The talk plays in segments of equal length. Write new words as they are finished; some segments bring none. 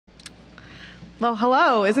Well,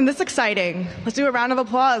 hello, isn't this exciting? Let's do a round of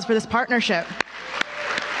applause for this partnership.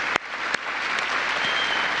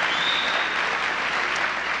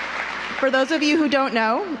 For those of you who don't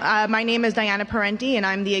know, my name is Diana Parente, and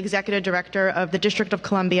I'm the Executive Director of the District of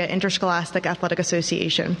Columbia Interscholastic Athletic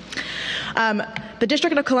Association. The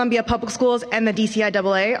District of Columbia Public Schools and the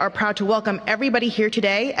DCIAA are proud to welcome everybody here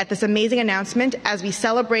today at this amazing announcement as we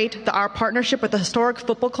celebrate our partnership with the historic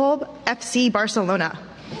football club, FC Barcelona.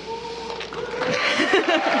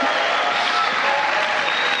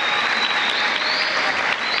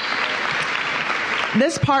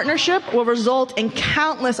 This partnership will result in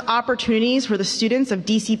countless opportunities for the students of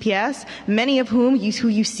DCPS, many of whom who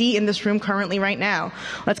you see in this room currently right now.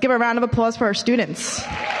 Let's give a round of applause for our students.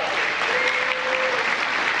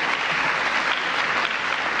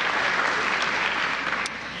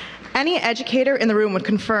 Any educator in the room would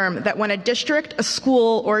confirm that when a district, a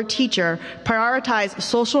school, or a teacher prioritize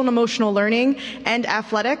social and emotional learning and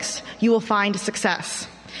athletics, you will find success.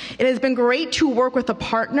 It has been great to work with a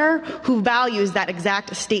partner who values that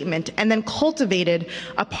exact statement and then cultivated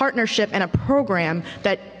a partnership and a program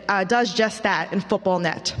that does just that in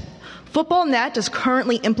FútbolNet. FútbolNet is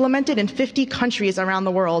currently implemented in 50 countries around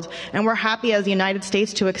the world, and we're happy as the United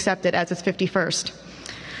States to accept it as its 51st.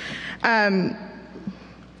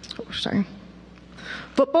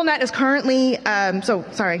 FútbolNet is currently, I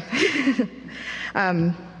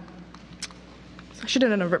should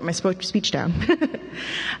have written my speech down.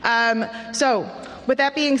 So, with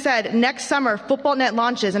that being said, next summer, FútbolNet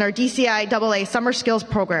launches in our DCIAA Summer Skills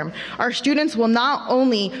Program. Our students will not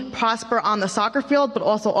only prosper on the soccer field, but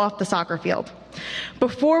also off the soccer field.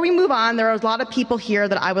 Before we move on, there are a lot of people here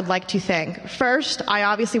that I would like to thank. First, I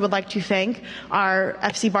obviously would like to thank our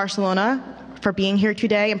FC Barcelona for being here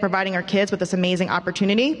today and providing our kids with this amazing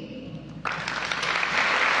opportunity.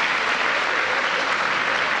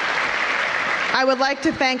 I would like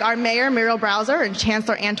to thank our Mayor, Muriel Browser, and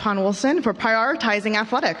Chancellor Antwan Wilson for prioritizing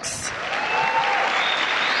athletics.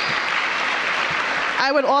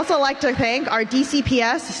 I would also like to thank our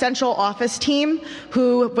DCPS Central Office team,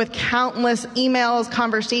 who, with countless emails,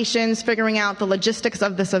 conversations, figuring out the logistics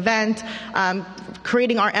of this event,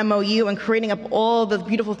 creating our MOU, and creating up all the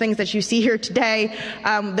beautiful things that you see here today,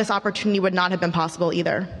 this opportunity would not have been possible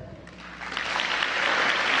either.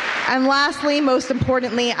 And lastly, most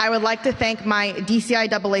importantly, I would like to thank my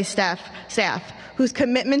DCIAA staff, whose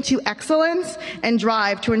commitment to excellence and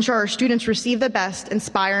drive to ensure our students receive the best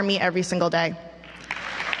inspire me every single day.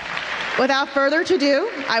 Without further ado,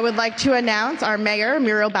 I would like to announce our Mayor,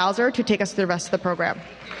 Muriel Bowser, to take us through the rest of the program.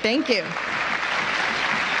 Thank you.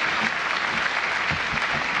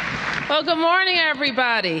 Well, good morning,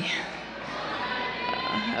 everybody.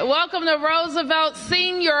 Welcome to Roosevelt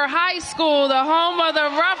Senior High School, the home of the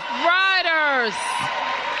Rough Riders.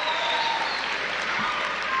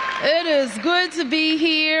 It is good to be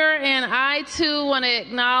here, and I too want to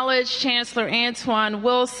acknowledge Chancellor Antwan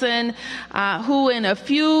Wilson, who in a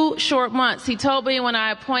few short months, he told me when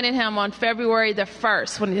I appointed him on February the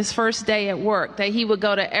 1st, when his first day at work, that he would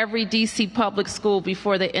go to every DC public school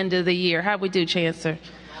before the end of the year. How'd we do, Chancellor?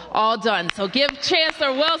 All done. So give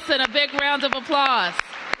Chancellor Wilson a big round of applause.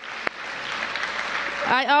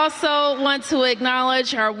 I also want to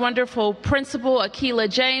acknowledge our wonderful principal, Akila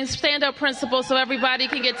James. Stand up, principal, so everybody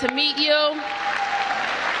can get to meet you.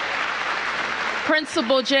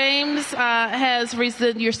 Principal James has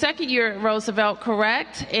your second year at Roosevelt,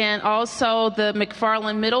 correct? And also the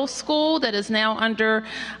McFarland Middle School that is now under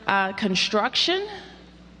construction.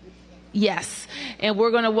 Yes, and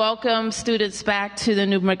we're going to welcome students back to the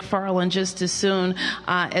new McFarland just as soon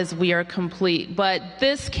as we are complete. But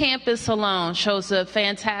this campus alone shows a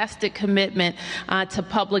fantastic commitment to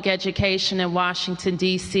public education in Washington,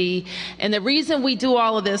 D.C. And the reason we do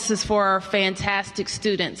all of this is for our fantastic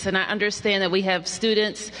students. And I understand that we have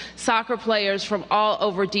students, soccer players from all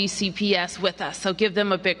over DCPS with us. So give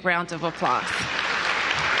them a big round of applause.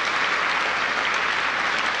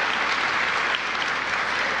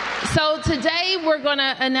 So today we're going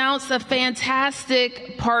to announce a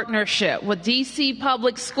fantastic partnership with DC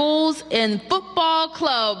Public Schools and Football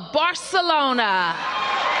Club Barcelona.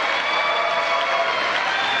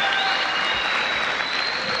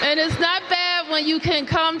 And it's not bad when you can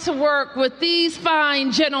come to work with these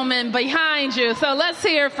fine gentlemen behind you. So let's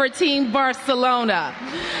hear for Team Barcelona.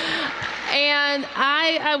 And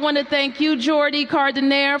I want to thank you, Jordi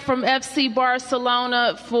Cardoner from FC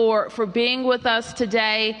Barcelona, for being with us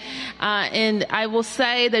today. And I will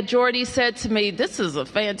say that Jordi said to me, this is a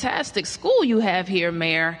fantastic school you have here,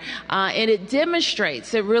 Mayor. And it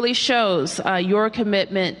demonstrates, it really shows your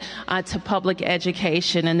commitment to public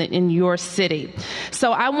education in your city.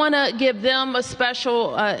 So I want to give them a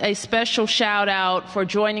special shout out for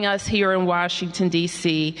joining us here in Washington,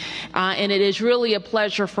 D.C. And it is really a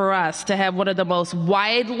pleasure for us to have one of the most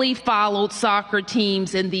widely followed soccer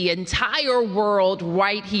teams in the entire world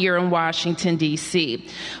right here in Washington, D.C.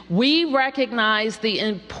 We recognize the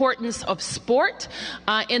importance of sport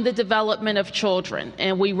in the development of children,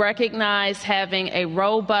 and we recognize having a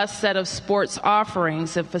robust set of sports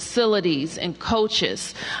offerings and facilities and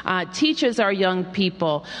coaches teaches our young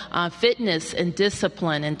people fitness and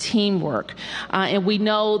discipline and teamwork. And we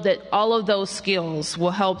know that all of those skills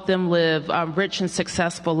will help them live rich and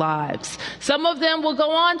successful lives. Some of them will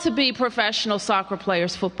go on to be professional soccer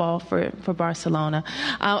players, football for Barcelona.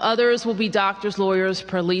 Others will be doctors, lawyers,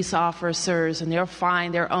 police officers, and they'll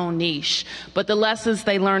find their own niche. But the lessons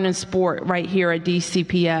they learn in sport right here at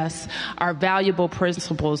DCPS are valuable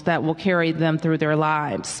principles that will carry them through their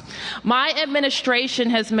lives. My administration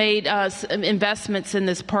has made investments in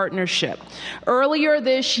this partnership. Earlier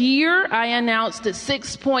this year, I announced a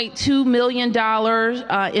 $6.2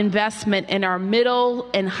 million investment in our middle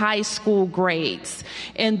and high school grades.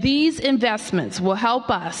 And these investments will help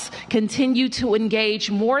us continue to engage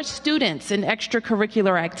more students in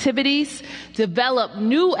extracurricular activities, develop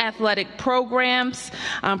new athletic programs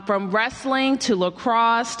from wrestling to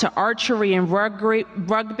lacrosse to archery and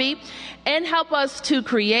rugby, and help us to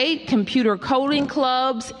create computer coding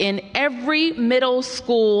clubs in every middle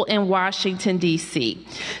school in Washington, D.C.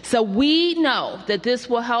 So we know that this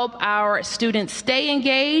will help our students stay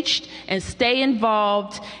engaged and stay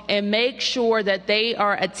involved and make sure that they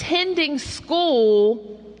are attending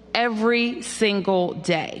school every single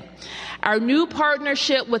day. Our new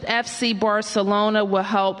partnership with FC Barcelona will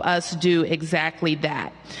help us do exactly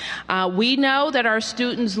that. We know that our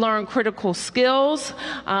students learn critical skills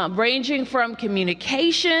ranging from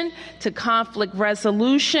communication to conflict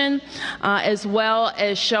resolution, as well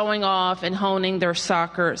as showing off and honing their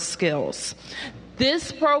soccer skills.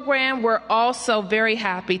 This program, we're also very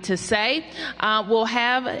happy to say, will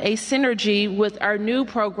have a synergy with our new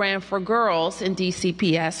program for girls in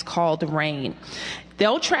DCPS called RAIN.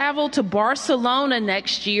 They'll travel to Barcelona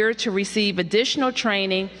next year to receive additional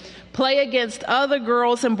training, play against other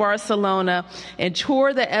girls in Barcelona, and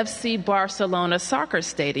tour the FC Barcelona soccer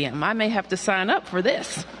stadium. I may have to sign up for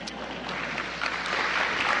this.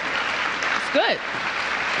 It's good.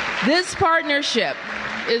 This partnership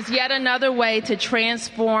is yet another way to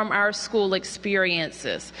transform our school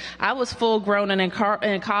experiences. I was full grown and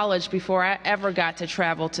in college before I ever got to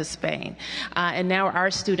travel to Spain. And now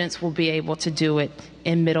our students will be able to do it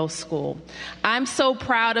in middle school. I'm so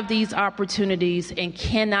proud of these opportunities and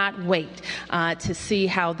cannot wait to see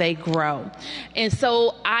how they grow. And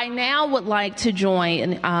so I now would like to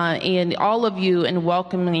join in all of you in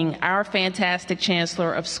welcoming our fantastic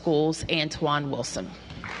Chancellor of Schools, Antwan Wilson.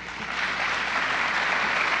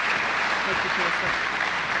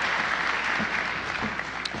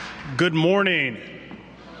 Good morning.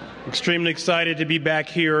 Extremely excited to be back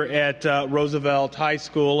here at Roosevelt High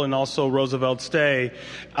School and also Roosevelt Stay.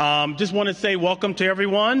 Just want to say welcome to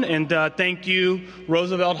everyone and thank you,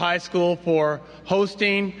 Roosevelt High School, for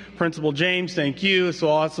hosting. Principal James, thank you. It's so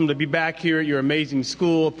awesome to be back here at your amazing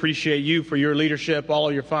school. Appreciate you for your leadership, all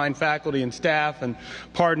of your fine faculty and staff and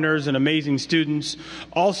partners and amazing students.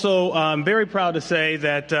 Also, I'm very proud to say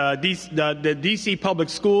that the DC Public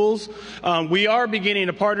Schools, we are beginning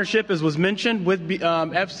a partnership, as was mentioned, with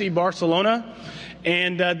FC Barcelona.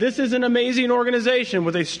 And this is an amazing organization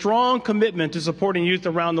with a strong commitment to supporting youth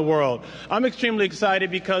around the world. I'm extremely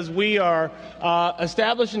excited because we are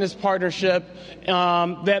establishing this partnership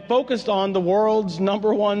that focused on the world's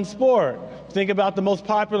 #1 sport. Think about the most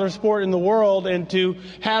popular sport in the world, and to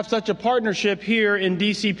have such a partnership here in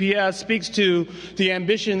DCPS speaks to the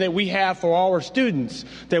ambition that we have for our students,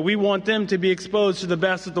 that we want them to be exposed to the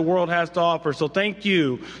best that the world has to offer. So thank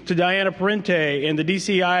you to Diana Parente and the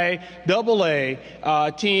DCIAA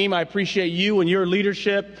team. I appreciate you and your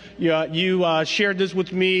leadership. You shared this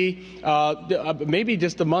with me maybe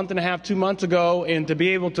just a month and a half, 2 months ago, and to be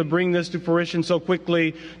able to bring this to fruition so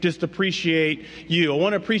quickly, just appreciate you. I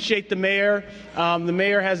want to appreciate the mayor mayor. The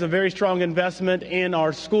mayor has a very strong investment in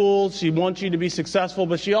our schools. She wants you to be successful,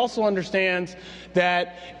 but she also understands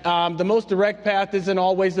that the most direct path isn't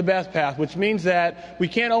always the best path, which means that we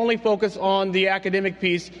can't only focus on the academic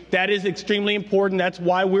piece. That is extremely important. That's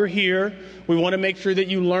why we're here. We want to make sure that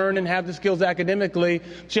you learn and have the skills academically.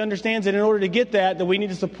 She understands that in order to get that we need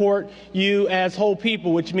to support you as whole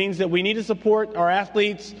people, which means that we need to support our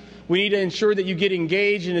athletes. We need to ensure that you get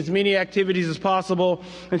engaged in as many activities as possible,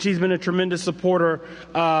 and she's been a tremendous supporter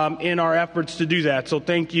in our efforts to do that. So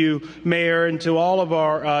thank you, Mayor, and to all of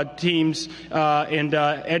our teams and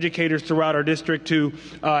educators throughout our district to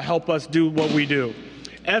help us do what we do.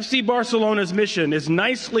 FC Barcelona's mission is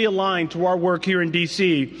nicely aligned to our work here in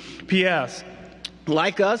DCPS.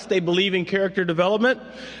 Like us, they believe in character development.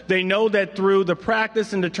 They know that through the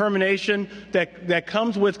practice and determination that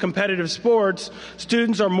comes with competitive sports,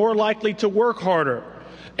 students are more likely to work harder,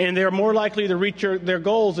 and they're more likely to reach their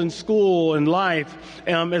goals in school and life,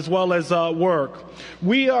 as well as work.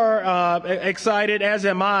 We are excited, as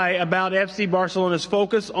am I, about FC Barcelona's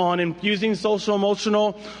focus on infusing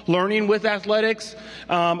social-emotional learning with athletics.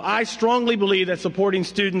 I strongly believe that supporting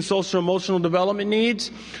students' social-emotional development needs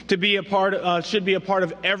to be a part, should be a part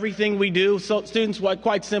of everything we do. So students,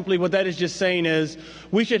 quite simply, what that is just saying is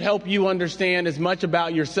we should help you understand as much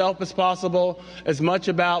about yourself as possible, as much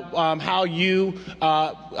about how you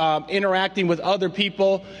interacting with other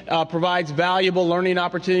people provides valuable learning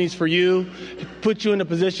opportunities for you, put you in a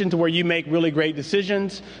position to where you make really great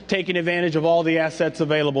decisions, taking advantage of all the assets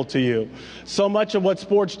available to you. So much of what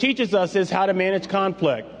sports teaches us is how to manage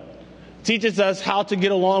conflict, teaches us how to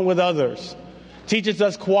get along with others, teaches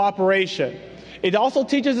us cooperation. It also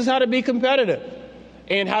teaches us how to be competitive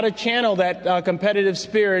and how to channel that competitive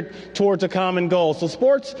spirit towards a common goal. So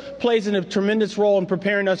sports plays a tremendous role in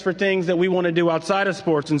preparing us for things that we want to do outside of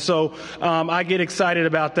sports, and so I get excited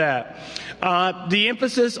about that. The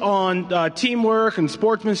emphasis on teamwork and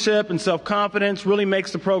sportsmanship and self-confidence really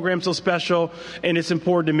makes the program so special, and it's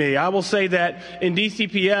important to me. I will say that in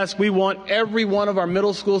DCPS, we want every one of our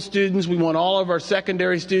middle school students, we want all of our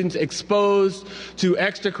secondary students exposed to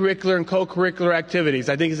extracurricular and co-curricular activities.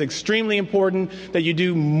 I think it's extremely important that you do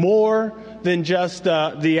more than just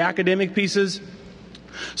the academic pieces.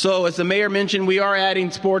 So as the mayor mentioned, we are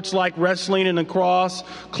adding sports like wrestling and lacrosse,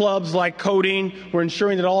 clubs like coding. We're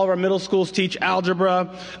ensuring that all of our middle schools teach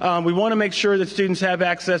algebra. We want to make sure that students have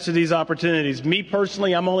access to these opportunities. Me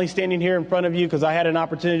personally, I'm only standing here in front of you because I had an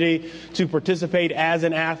opportunity to participate as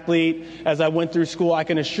an athlete as I went through school. I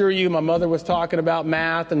can assure you my mother was talking about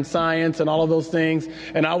math and science and all of those things,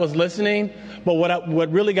 and I was listening. But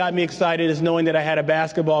what really got me excited is knowing that I had a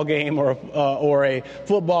basketball game or a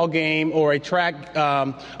football game or a track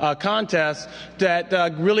contest that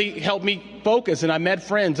really helped me focus, and I met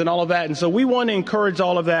friends and all of that. And so we want to encourage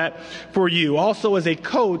all of that for you. Also, as a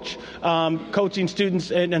coach, coaching students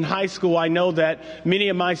in high school, I know that many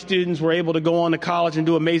of my students were able to go on to college and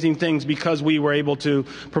do amazing things because we were able to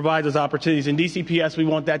provide those opportunities. In DCPS, we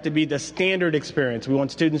want that to be the standard experience. We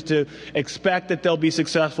want students to expect that they'll be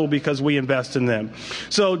successful because we invest in them.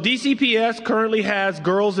 So DCPS currently has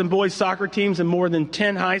girls and boys soccer teams in more than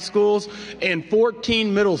 10 high schools and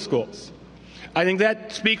 14 middle schools. I think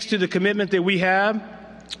that speaks to the commitment that we have.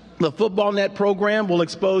 The FútbolNet program will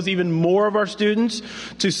expose even more of our students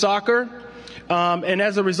to soccer. And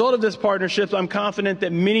as a result of this partnership, I'm confident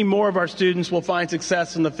that many more of our students will find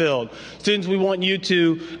success in the field. Students, we want you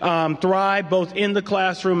to thrive both in the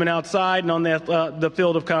classroom and outside and on the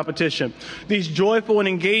field of competition. These joyful and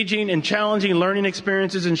engaging and challenging learning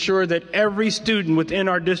experiences ensure that every student within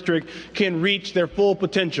our district can reach their full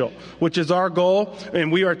potential, which is our goal.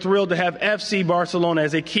 And we are thrilled to have FC Barcelona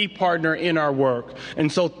as a key partner in our work. And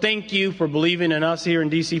so thank you for believing in us here in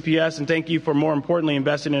DCPS, and thank you for, more importantly,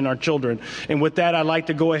 investing in our children. And with that, I'd like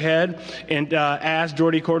to go ahead and ask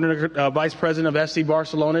Jordi, Vice President of FC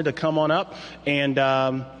Barcelona, to come on up, and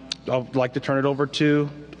I'd like to turn it over to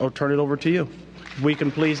you. If we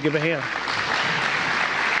can please give a hand.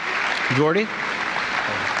 Jordi.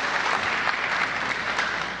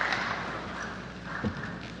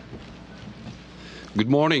 Good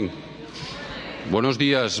morning. Buenos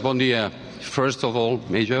días. Bon dia. First of all,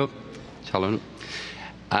 Major, Chalon,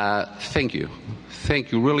 thank you.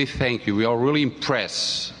 Thank you, really thank you. We are really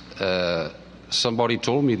impressed. Somebody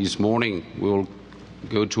told me this morning we'll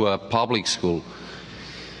go to a public school.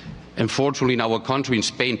 Unfortunately, in our country, in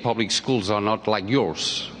Spain, public schools are not like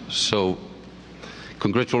yours. So,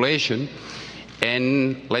 congratulations.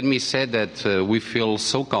 And let me say that we feel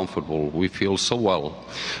so comfortable, we feel so well.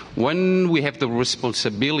 When we have the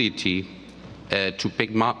responsibility to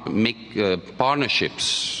make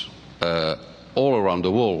partnerships all around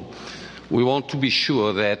the world, We want to be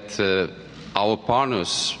sure that our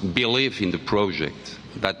partners believe in the project,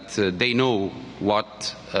 that they know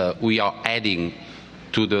what we are adding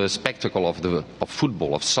to the spectacle of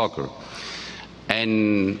football, of soccer.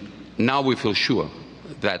 And now we feel sure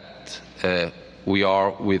that we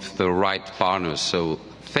are with the right partners. So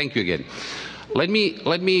thank you again.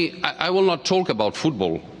 I will not talk about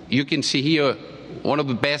football. You can see here one of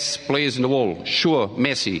the best players in the world. Sure,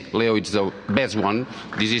 Messi. Leo is the best one.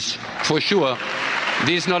 This is for sure.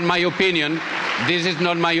 This is not my opinion. This is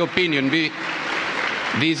not my opinion.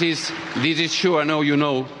 This is sure. I know you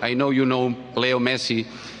know Leo Messi.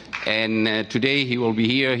 And today he will be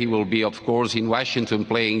here. He will be, of course, in Washington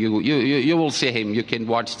playing. You will see him. You can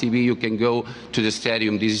watch TV. You can go to the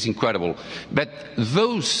stadium. This is incredible. But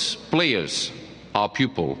those players are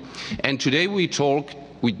people. And today we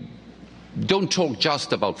don't talk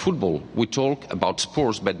just about football. We talk about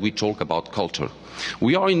sports, but we talk about culture.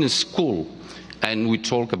 We are in a school, and we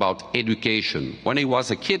talk about education. When I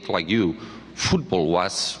was a kid like you, football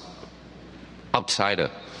was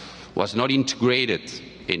outsider, was not integrated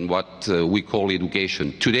in what we call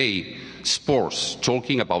education. Today, sports,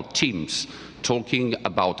 talking about teams, talking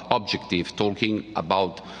about objective, talking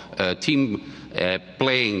about team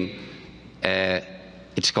playing,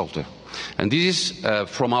 it's culture. And this is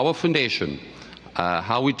from our foundation,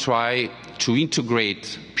 how we try to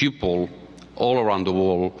integrate people all around the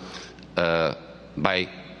world by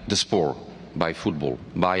the sport, by football,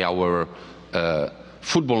 by our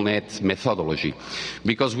FútbolNet methodology.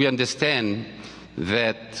 Because we understand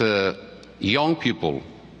that young people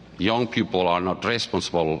are not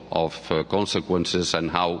responsible of consequences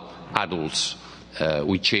and how adults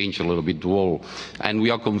we change a little bit the world. And we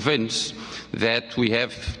are convinced that we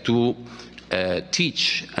have to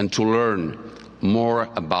teach and to learn more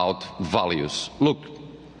about values. Look,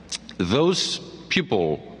 those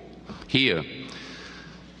people here,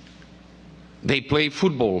 they play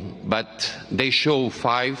football, but they show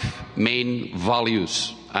 5 main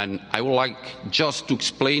values. And I would like just to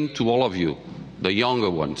explain to all of you, the younger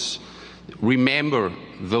ones, remember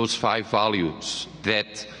those 5 values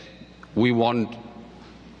that we want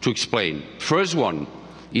to explain. First one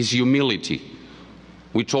is humility.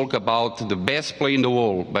 We talk about the best player in the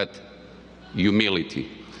world, but humility.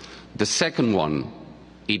 The second one,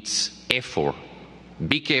 it's effort,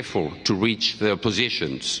 big effort to reach their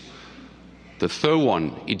positions. The third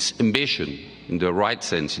one, it's ambition, in the right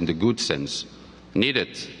sense, in the good sense,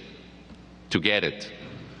 needed to get it.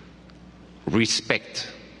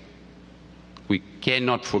 Respect. We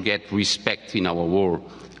cannot forget respect in our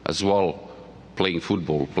world as well, playing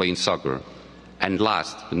football, playing soccer. And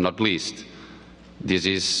last but not least, this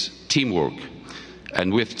is teamwork.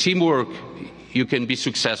 And with teamwork, you can be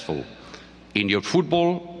successful in your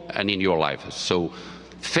football and in your life. So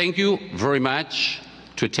thank you very much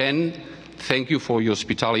to attend. Thank you for your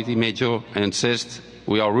hospitality, Major, and insist.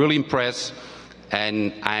 We are really impressed,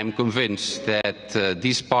 and I am convinced that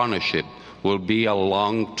this partnership will be a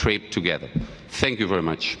long trip together. Thank you very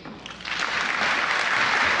much.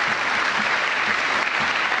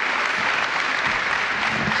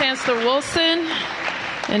 Chancellor Wilson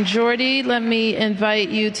and Jordi, let me invite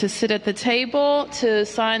you to sit at the table to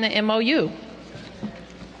sign the MOU.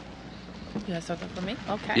 You have something for me?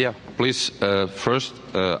 Okay. Yeah, please. First,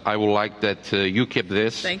 I would like that you keep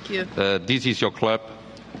this. Thank you. This is your club,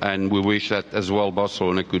 and we wish that as well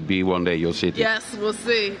Barcelona could be one day your city. Yes, we'll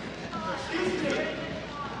see.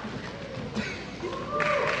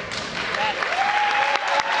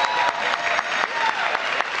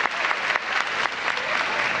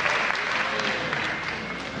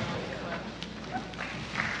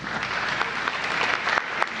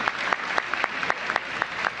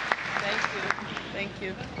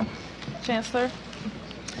 Chancellor.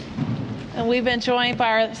 And we've been joined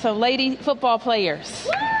by some lady football players.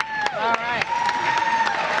 All right.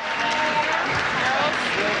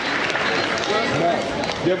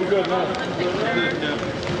 Yeah, we're good now.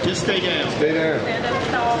 Just stay down. Stay down. Stand up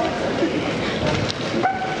tall.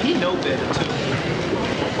 He know better too.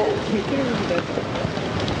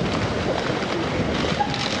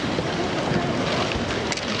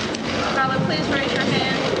 Khaled, please raise your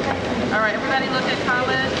hand. All right, everybody look at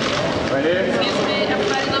Khaled. Right here. Excuse me,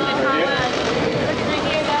 everybody look at Khaled. Right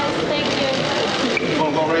here, guys. Thank you. You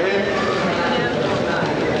want to go right here?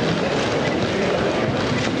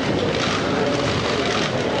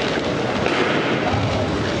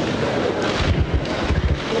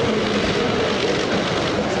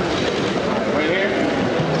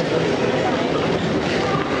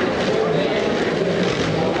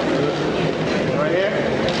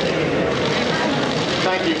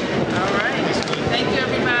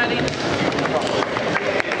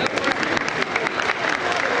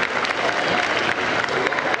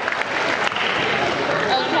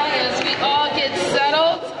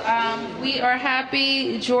 are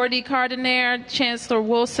happy, Jordi, Cardoner, Chancellor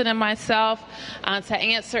Wilson, and myself, to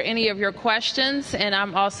answer any of your questions, and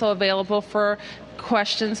I'm also available for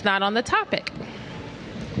questions not on the topic.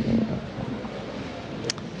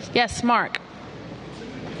 Yes, Mark.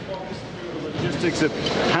 Logistics of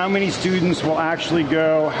how many students will actually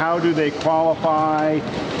go, how do they qualify,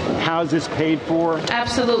 how is this paid for?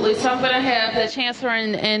 Absolutely. So I'm going to have the Chancellor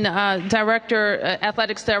and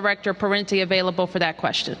Athletics Director Parente available for that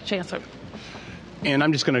question. Chancellor. And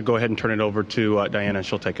I'm just going to go ahead and turn it over to Diana, and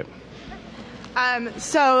she'll take it.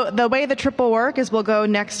 So the way the trip will work is we'll go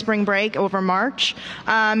next spring break over March,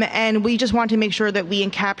 and we just want to make sure that we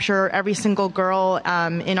capture every single girl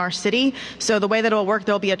in our city. So the way that it will work,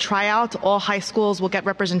 there will be a tryout. All high schools will get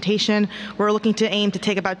representation. We're looking to aim to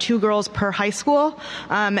take about 2 girls per high school,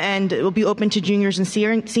 and it will be open to juniors and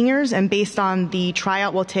seniors. And based on the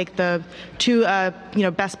tryout, we'll take the 2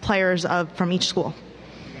 best players from each school.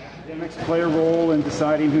 Academics play a role in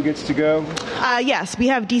deciding who gets to go? Yes, we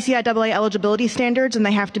have DCIAA eligibility standards, and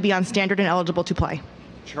they have to be on standard and eligible to play.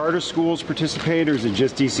 Charter schools participate, or is it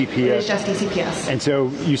just DCPS? It is just DCPS. And so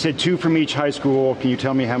you said 2 from each high school. Can you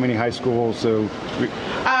tell me how many high schools?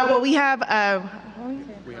 Well, we have 10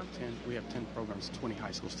 programs, 20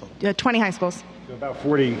 high schools total. 20 high schools. So about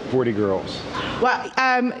 40 girls. Well,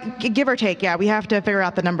 give or take, yeah. We have to figure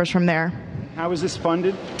out the numbers from there. How is this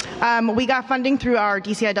funded? We got funding through our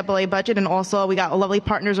DCIAA budget, and also we got lovely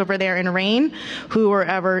partners over there in RAIN who were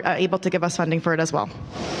able to give us funding for it as well.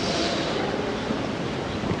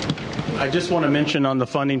 I just want to mention on the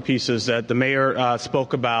funding pieces that the mayor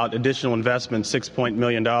spoke about additional investment, $6.2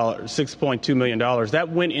 million. That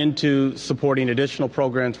went into supporting additional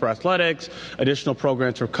programs for athletics, additional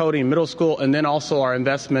programs for coding middle school, and then also our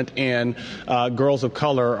investment in Girls of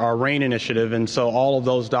Color, our RAIN initiative. And so all of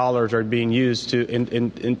those dollars are being used to,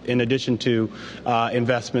 in addition to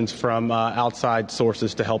investments from outside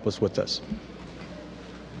sources to help us with this.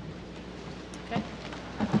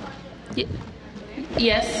 Okay.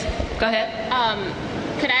 Yes, go ahead.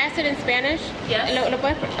 Could I ask it in Spanish? Yes. ¿Lo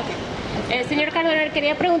puedes? Okay. Señor Cardoner,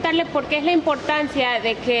 quería preguntarle por qué es la importancia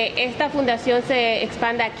de que esta fundación se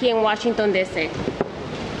expanda aquí en Washington, D.C.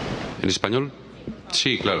 ¿En español?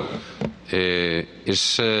 Sí, claro.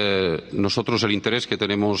 Es nosotros el interés que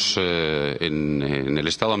tenemos en el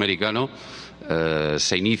Estado americano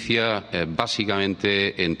se inicia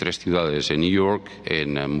básicamente en 3 ciudades, en New York,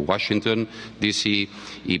 en Washington, D.C.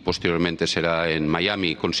 y posteriormente será en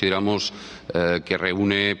Miami. Consideramos que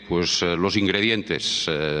reúne pues, los ingredientes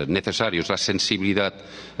necesarios, la sensibilidad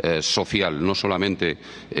social, no solamente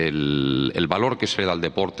el valor que se le da al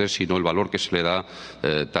deporte, sino el valor que se le da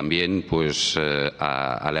también pues,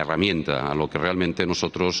 a la herramienta, a lo que realmente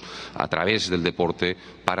nosotros a través del deporte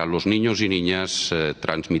para los niños y niñas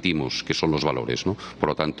transmitimos, que son los valores, ¿no? Por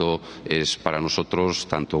lo tanto, es para nosotros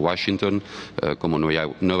tanto Washington como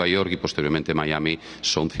Nueva York y posteriormente Miami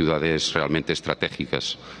son ciudades realmente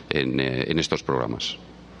estratégicas en estos programas.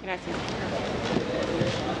 Gracias.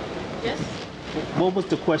 Yes? What was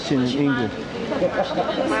the question in English?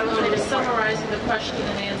 Summarizing the question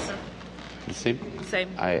and answer. Same? Same.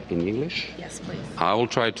 In English? Yes, please. I will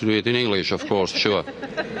try to do it in English, of course, sure.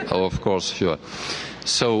 Of course, sure.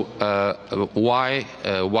 So why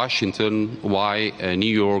Washington, why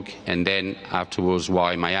New York, and then afterwards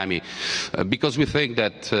why Miami? Because we think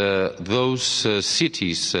that those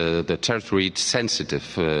cities, the territory is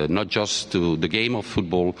sensitive, not just to the game of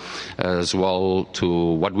football, as well to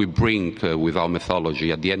what we bring with our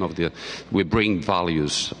mythology. At the end of we bring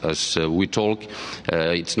values. As we talk,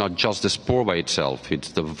 it's not just the sport by itself,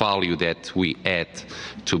 it's the value that we add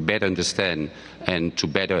to better understand and to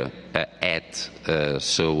better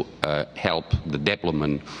help the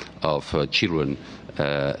development of children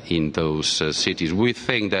in those cities. We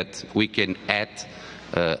think that we can add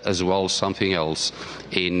as well something else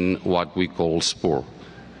in what we call sport.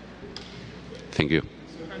 Thank you.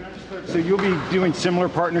 So you'll be doing similar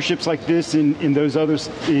partnerships like this in those others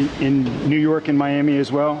in New York and Miami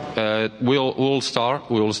as well? We'll start.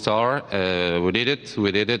 We did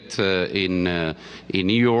it in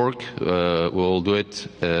New York. We'll do it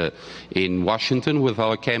in Washington with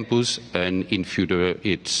our campus, and in future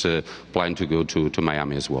it's planned to go to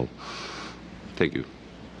Miami as well. Thank you.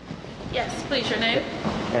 Yes, please, your name?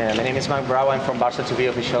 My name is Mark Brau. I'm from Barça TV,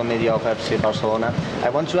 official media of FC Barcelona. I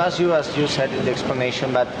want to ask you, as you said in the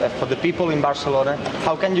explanation, but for the people in Barcelona,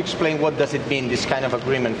 how can you explain what does it mean, this kind of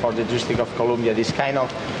agreement for the District of Columbia, this kind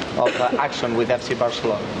of action with FC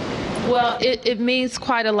Barcelona? Well, it means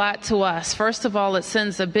quite a lot to us. First of all, it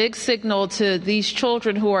sends a big signal to these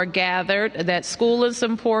children who are gathered that school is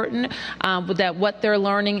important, that what they're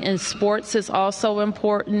learning in sports is also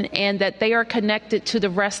important, and that they are connected to the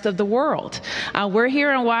rest of the world. We're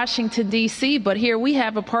here in Washington, D.C., but here we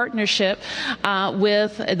have a partnership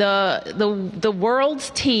with the world's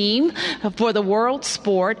team for the world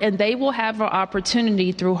sport, and they will have an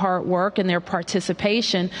opportunity through hard work and their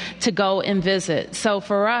participation to go and visit. So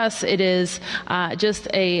for us, it is just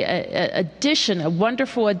a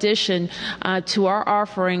wonderful addition to our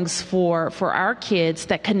offerings for our kids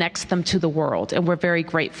that connects them to the world, and we're very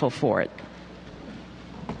grateful for it.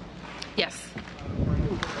 Yes.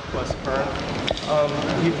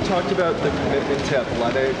 You've talked about the commitment to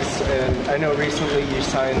athletics, and I know recently you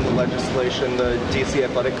signed the legislation, the DC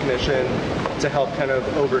Athletic Commission, to help kind of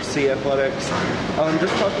oversee athletics.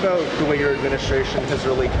 Just talk about the way your administration has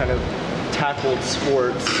really kind of tackled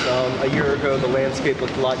sports. A year ago, the landscape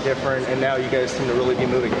looked a lot different, and now you guys seem to really be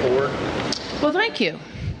moving forward. Well, thank you.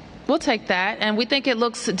 We'll take that, and we think it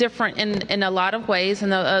looks different in a lot of ways,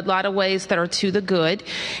 and a lot of ways that are to the good.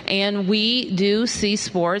 And we do see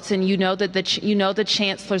sports, and you know that the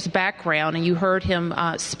Chancellor's background, and you heard him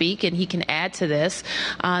speak, and he can add to this,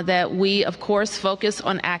 that we, of course, focus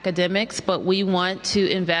on academics, but we want to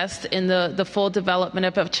invest in the full development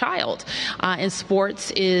of a child, and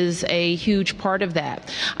sports is a huge part of that.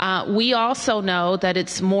 We also know that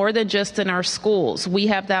it's more than just in our schools. We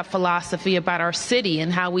have that philosophy about our city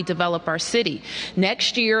and how we develop our city.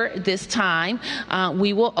 Next year, this time,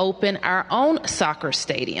 we will open our own soccer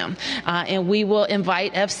stadium, and we will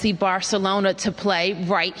invite FC Barcelona to play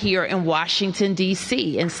right here in Washington,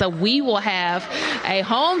 D.C. And so we will have a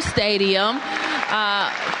home stadium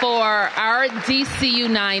for our D.C.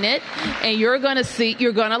 United, and you're going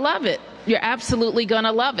to love it. You're absolutely going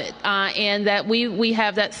to love it. And that we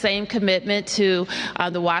have that same commitment to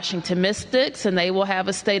the Washington Mystics, and they will have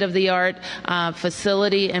a state-of-the-art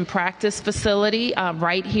facility and practice facility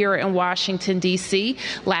right here in Washington, D.C.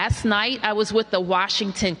 Last night, I was with the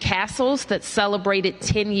Washington Castles that celebrated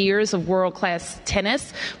 10 years of world-class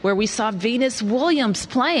tennis, where we saw Venus Williams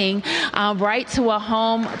playing right to a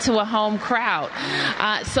home crowd.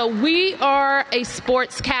 So we are a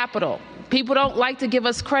sports capital. People don't like to give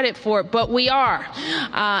us credit for it, but we are.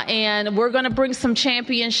 And we're going to bring some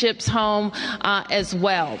championships home as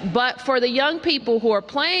well. But for the young people who are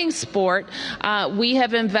playing sport, we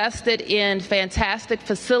have invested in fantastic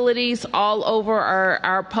facilities all over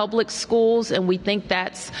our public schools, and we think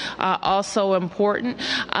that's also important.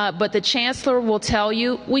 But the Chancellor will tell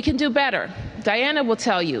you we can do better. Diana will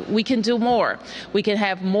tell you we can do more. We can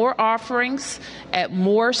have more offerings at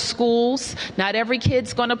more schools. Not every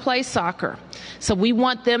kid's going to play soccer. So we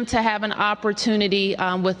want them to have an opportunity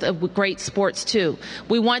with great sports too.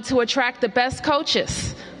 We want to attract the best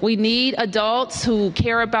coaches. We need adults who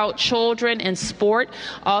care about children and sport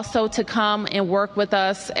also to come and work with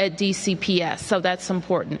us at DCPS. So that's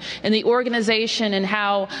important. And the organization and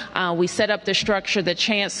how we set up the structure, the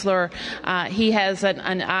Chancellor, he has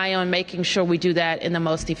an eye on making sure we do that in the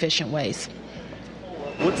most efficient ways.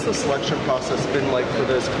 What's the selection process been like for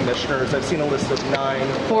those commissioners? I've seen a list of 9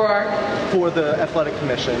 for the athletic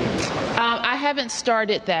commission. I haven't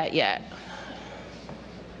started that yet.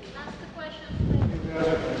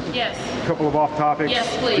 Yes. A couple of off topics.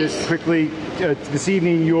 Yes, please. Just quickly, this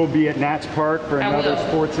evening you'll be at Nats Park for another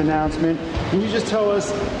sports announcement. Can you just tell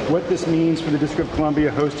us what this means for the District of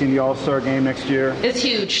Columbia hosting the All-Star Game next year? It's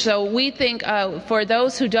huge. So we think, for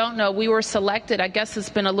those who don't know, we were selected, I guess it's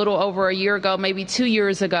been a little over a year ago, maybe 2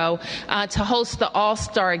 years ago, to host the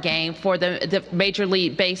All-Star Game for the Major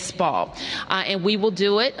League Baseball. And we will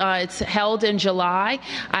do it. It's held in July.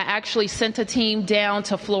 I actually sent a team down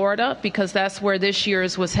to Florida because that's where this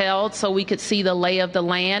year's was held, so we could see the lay of the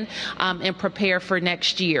land and prepare for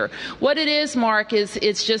next year. What it is, Mark, is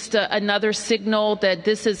it's just another signal that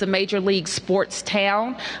this is a major league sports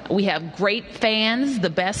town. We have great fans, the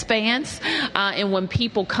best fans, and when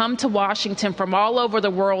people come to Washington from all over the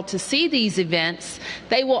world to see these events,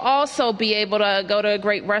 they will also be able to go to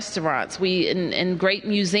great restaurants, and great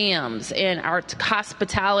museums, and our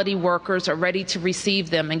hospitality workers are ready to receive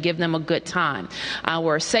them and give them a good time.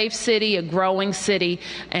 We're a safe city, a growing city. city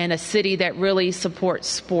and a city that really supports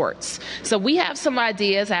sports. So we have some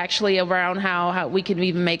ideas actually around how we can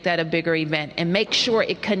even make that a bigger event and make sure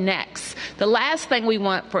it connects. The last thing we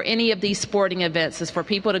want for any of these sporting events is for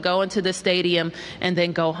people to go into the stadium and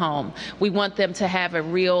then go home. We want them to have a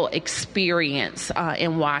real experience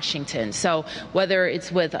in Washington. So whether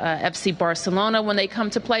it's with FC Barcelona when they come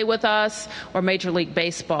to play with us or Major League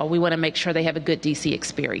Baseball, we want to make sure they have a good DC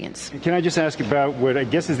experience. Can I just ask about what I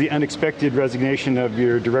guess is the unexpected resignation of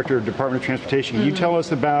your Director of Department of Transportation? Can you tell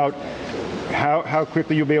us about how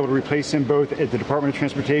quickly you'll be able to replace him both at the Department of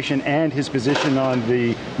Transportation and his position on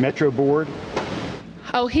the Metro Board?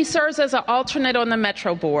 Oh, he serves as an alternate on the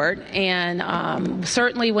Metro Board, and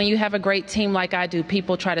certainly when you have a great team like I do,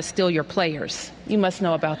 people try to steal your players. You must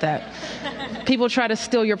know about that. People try to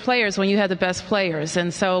steal your players when you have the best players,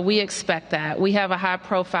 and so we expect that. We have a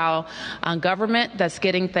high-profile government that's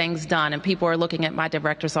getting things done, and people are looking at my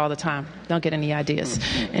directors all the time. Don't get any ideas,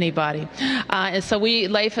 anybody. And so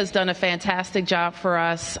Leif has done a fantastic job for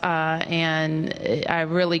us, and I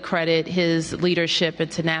really credit his leadership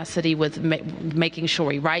and tenacity with making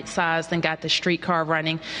sure he right-sized and got the streetcar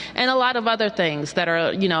running, and a lot of other things that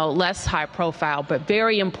are, less high-profile but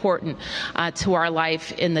very important to our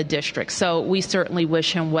life in the district. So we certainly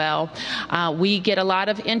wish him well. We get a lot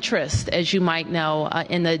of interest, as you might know,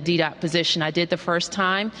 in the DDOT position. I did the first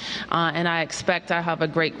time, and I expect I have a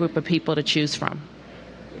great group of people to choose from.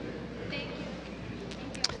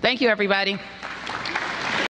 Thank you, everybody.